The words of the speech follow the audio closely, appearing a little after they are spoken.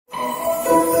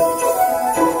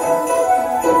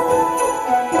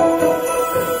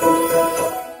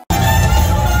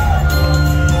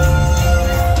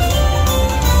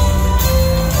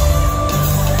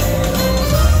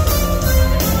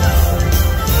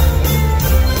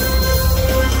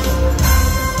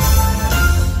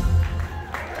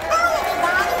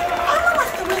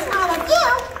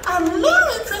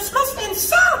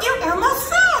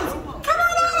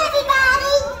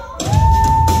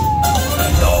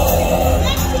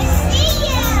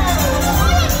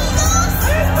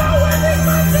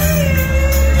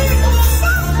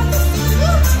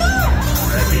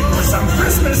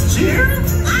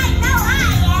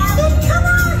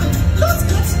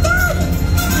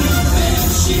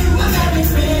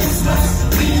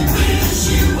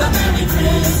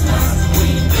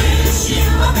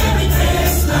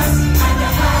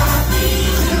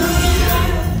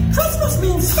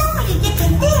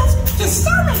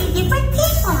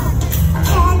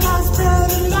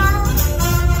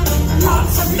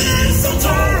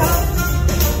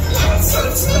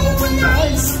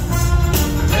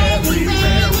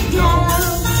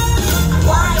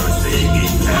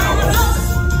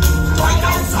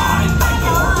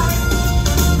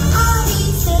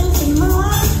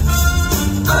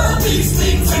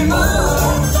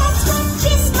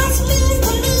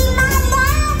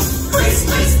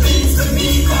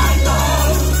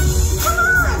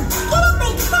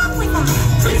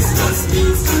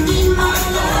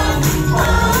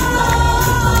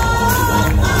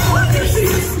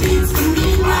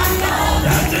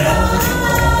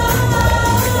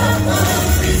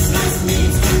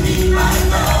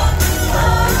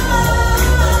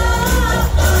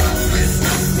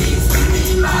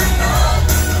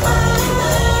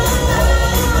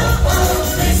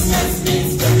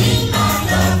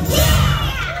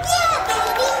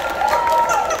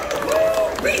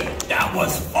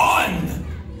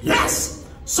Yes!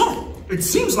 So, it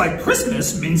seems like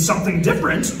Christmas means something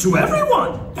different to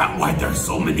everyone. That's why there's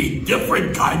so many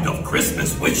different kinds of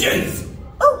Christmas wishes.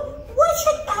 Oh, what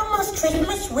should Elmo's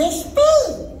Christmas wish be?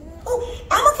 Oh,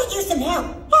 Elmo could use some help.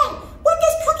 Hey, what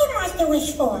does Cookie Monster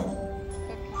wish for?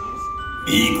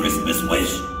 Me Christmas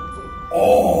wish?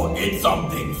 Oh, it's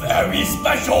something very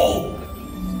special.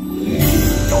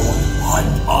 Don't want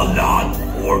a lot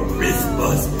for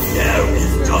Christmas. There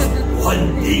is just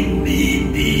one thing we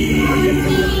need.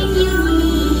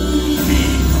 We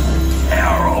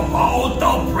care about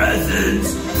the presents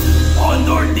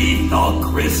underneath the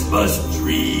Christmas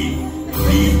tree.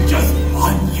 We just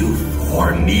want you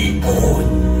for me own.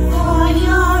 For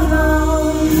your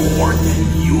own. More than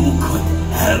you could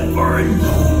ever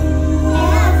know.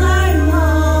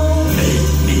 Make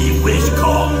me wish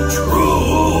come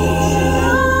true.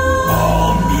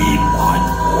 All me want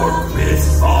for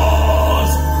Christmas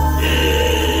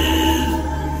is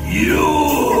you.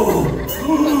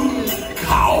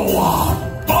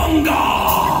 Cowabunga!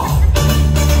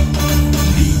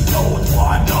 We don't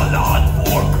want a lot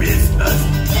for Christmas.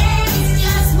 There's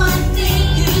just one thing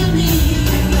you need.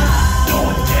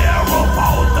 Don't care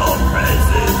about the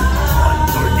present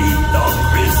underneath the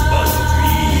Christmas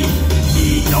tree. We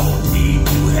don't need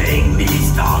to hang these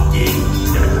stockings.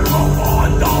 They're up on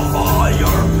the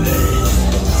fireplace.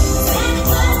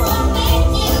 Santa will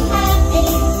make you happy.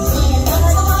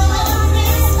 It's on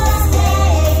Christmas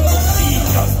Day. We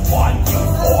just want you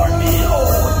for me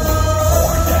own.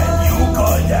 More than you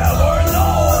could ever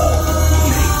know.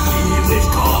 Make me wish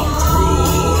come true.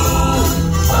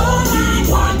 All we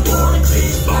want for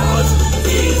Christmas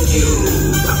is you.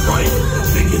 That's right, the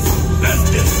biggest,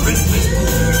 bestest Christmas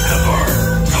movie ever.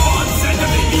 Come on, Santa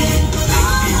baby,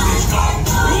 make me wish come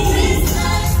true.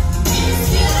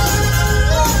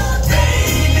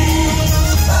 Baby,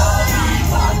 all we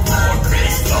want for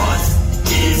Christmas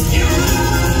is you.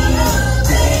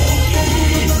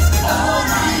 Cookie, all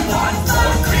we want for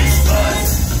Christmas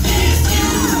is you.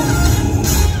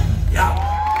 Yeah,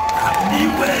 have me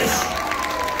wish.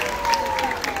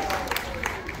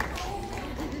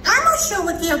 Elmo sure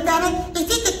would feel better if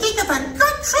he could think of a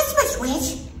good Christmas wish.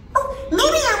 Oh,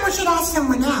 maybe Elmo should ask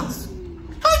someone else.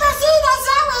 Hey, Rosita,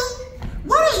 Zoe,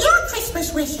 what are your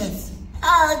Christmas wishes?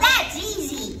 Oh, that's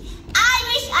easy. I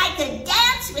wish I could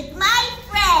dance with my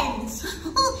friends.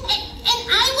 Oh, and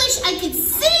I wish I could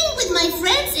sing with my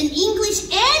friends in English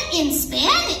and in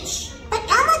Spanish. But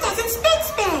Elmo doesn't speak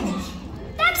Spanish.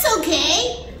 That's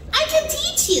okay. I can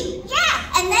teach you.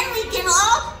 Yeah, and then we can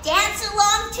all dance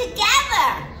along together.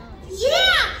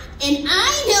 Yeah, and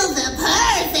I know the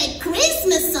perfect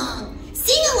Christmas song.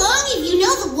 Sing along if you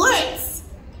know the words.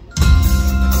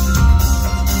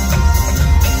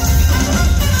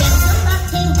 Bells on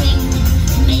bobtail ring,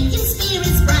 making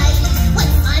spirits bright. What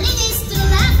fun it is to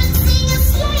laugh and sing a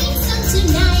sleigh song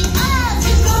tonight. Oh,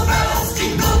 Jingle bells,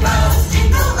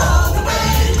 jingle all the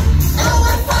way. oh,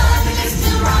 what fun it is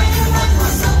to ride in one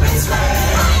horse open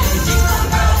sleigh. Jingle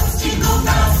bells,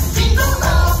 jingle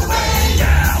all the way.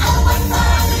 Yeah. Oh, what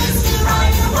fun it is to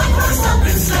ride in one horse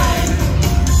open sleigh.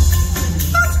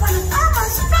 That's one of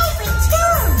Elmo's favorite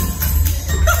tunes.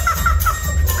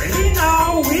 We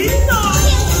know, we know.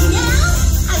 Okay, now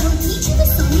I will teach you the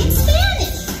song in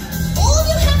Spanish. All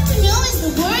you have to know is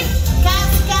the word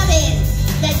cascabel.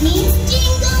 That means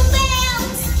jingle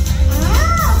bells.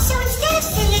 Oh, so instead of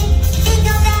singing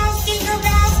jingle bells,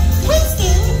 we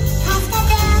sing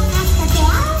cascabel,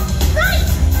 cascabel. Right,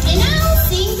 and I'll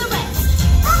sing the rest.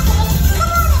 Okay,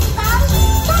 come on everybody,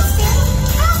 let's sing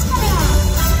cascabel.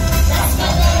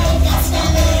 Cascabel,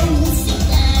 cascabel,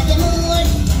 música de amor.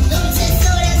 Dulces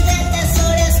horas, gratas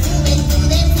horas,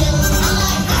 juventud en flor.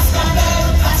 Ay, cascabel,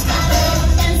 cascabel,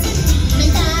 tan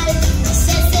sentimental.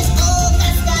 Luces, oh,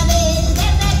 cascabel, de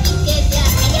repiquetear.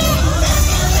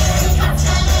 Cascabel,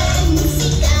 cascabel,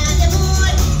 música de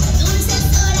amor. Dulces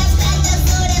horas, gratas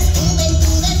horas,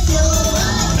 juventud en flor.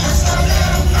 Ay,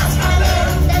 cascabel, cascabel,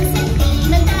 tan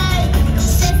sentimental.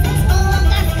 Luces, oh,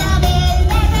 cascabel,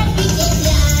 de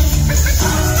repiquetear.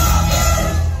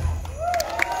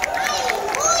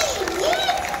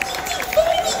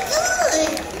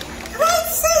 Great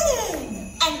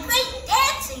singing. And great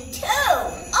dancing, too.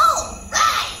 All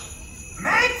right.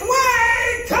 Make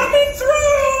way! Coming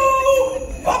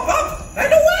through! Up,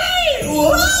 and away!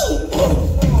 Whoa!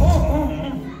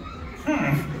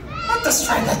 Let's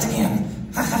try that again.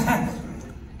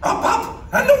 Up,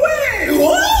 and away!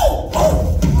 Whoa!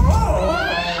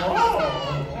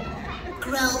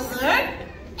 Grover,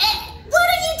 what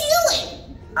are you doing?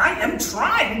 I am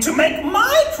trying to make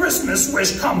my Christmas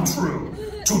wish come true.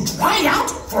 To try out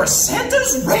for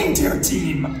Santa's reindeer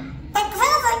team. But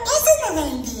Grover, isn't a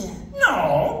reindeer.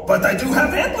 No, but I do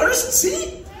have antlers,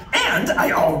 see? And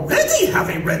I already have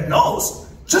a red nose,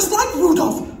 just like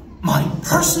Rudolph, my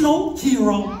personal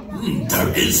hero. There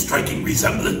is striking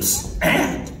resemblance.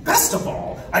 And, best of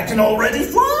all, I can already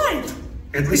fly.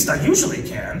 At least I usually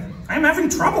can. I'm having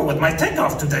trouble with my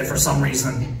takeoff today for some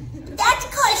reason. That's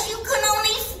because you can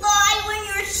only fly when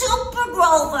you're Super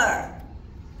Grover.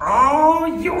 Oh,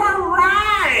 you are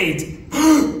right.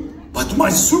 But my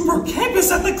super cape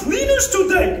is at the cleaners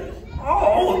today.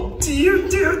 Oh, dear,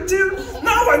 dear, dear.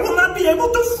 Now I will not be able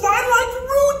to fly like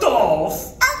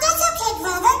Rudolph. Oh, that's okay,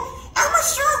 Grover.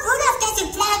 Elmo's sure Rudolph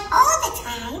doesn't fly all the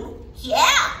time.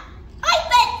 Yeah, I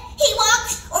bet he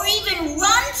walks or even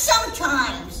runs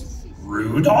sometimes.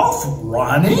 Rudolph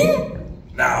running?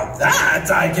 Now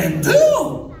that I can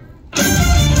do.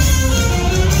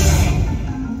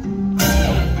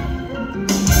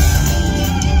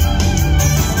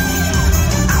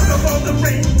 Out of all the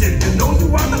reindeer, you know you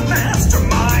are the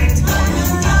mastermind.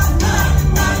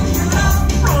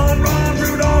 Run, run,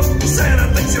 Rudolph. Santa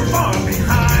thinks you're far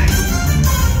behind.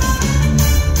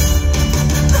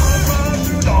 Run, run,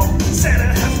 Rudolph. Santa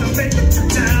has to make it to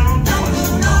town.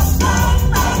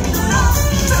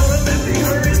 Tell him if he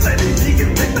hurries, maybe he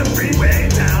can take the freeway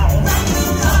down.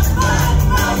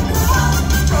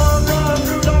 Run, run,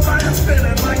 Rudolph. I am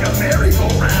spinning like a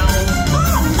merry-go-round.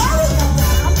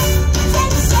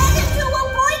 Send Santa to a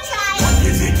boy child. What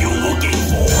is it you're looking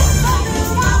for?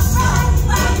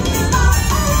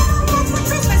 That's what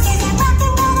Christmas is. I rock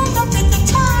and roll and don't take the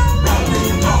time. Run,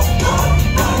 Rudolph, run,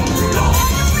 run, Rudolph.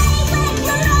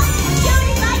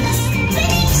 Shooting like a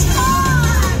spinning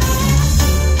star.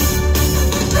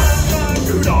 Run, run,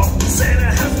 Rudolph. Santa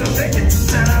has to make it to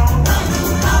town.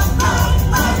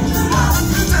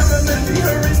 Tell him if he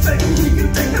hurries, maybe he can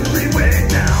take the freeway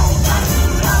down.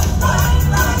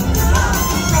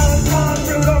 Run, run,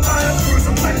 Rudolph. I am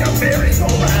cruising like a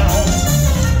merry-go-round.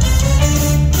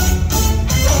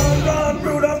 Run, run,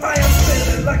 Rudolph. I am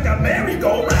spinning like a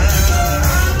merry-go-round.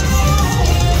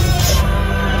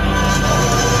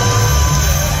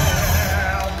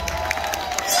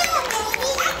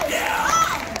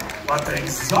 But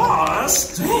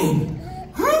exhausting.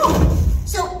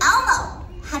 So, Elmo,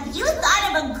 have you thought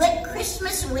of a good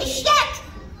Christmas wish yet?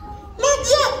 Not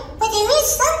yet, but there is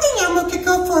something Elmo could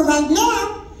go for right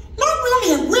now. Not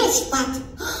really a wish, but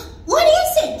What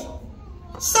is it?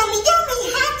 some yummy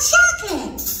hot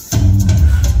chocolate.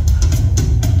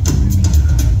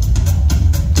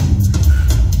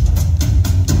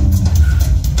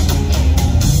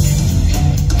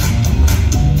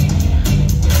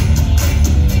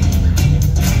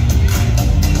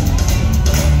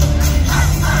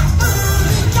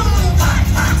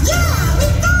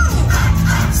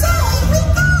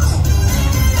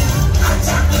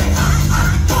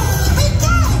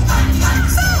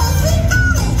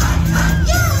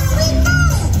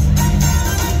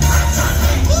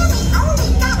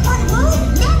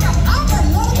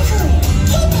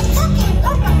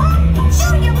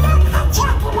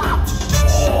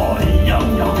 Oh,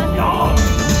 yum, yum, yum.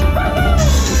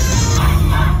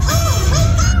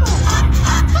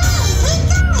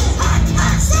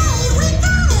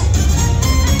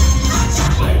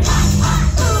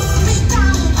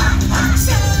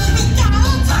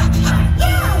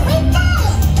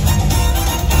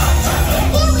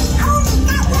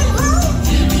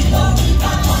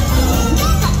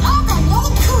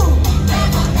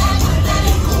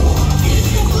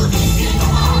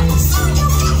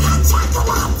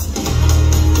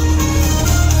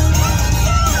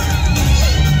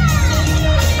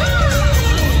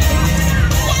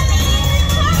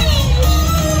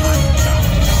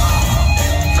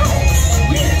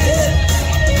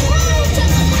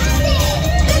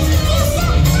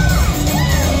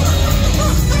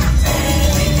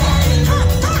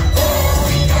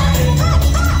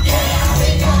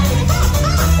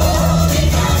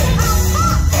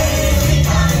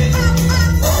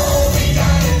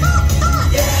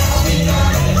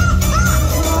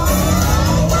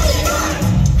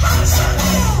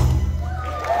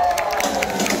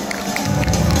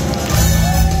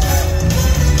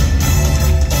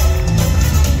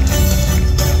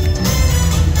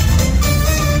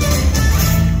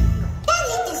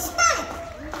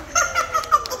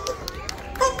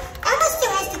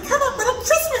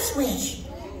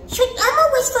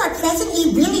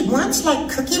 like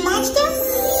Cookie Monster?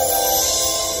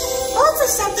 Or for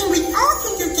something we all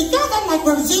can do together like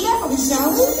Rosita or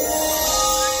Zoe?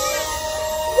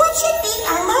 What should be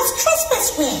Elmo's Christmas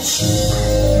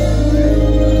wish?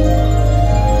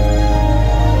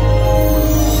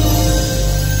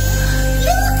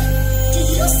 Look! Do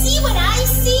you see what I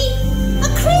see? A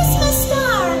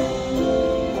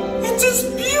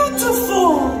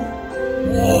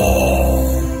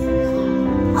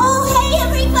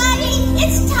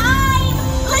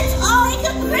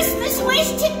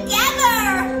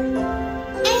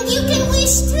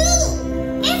wish too.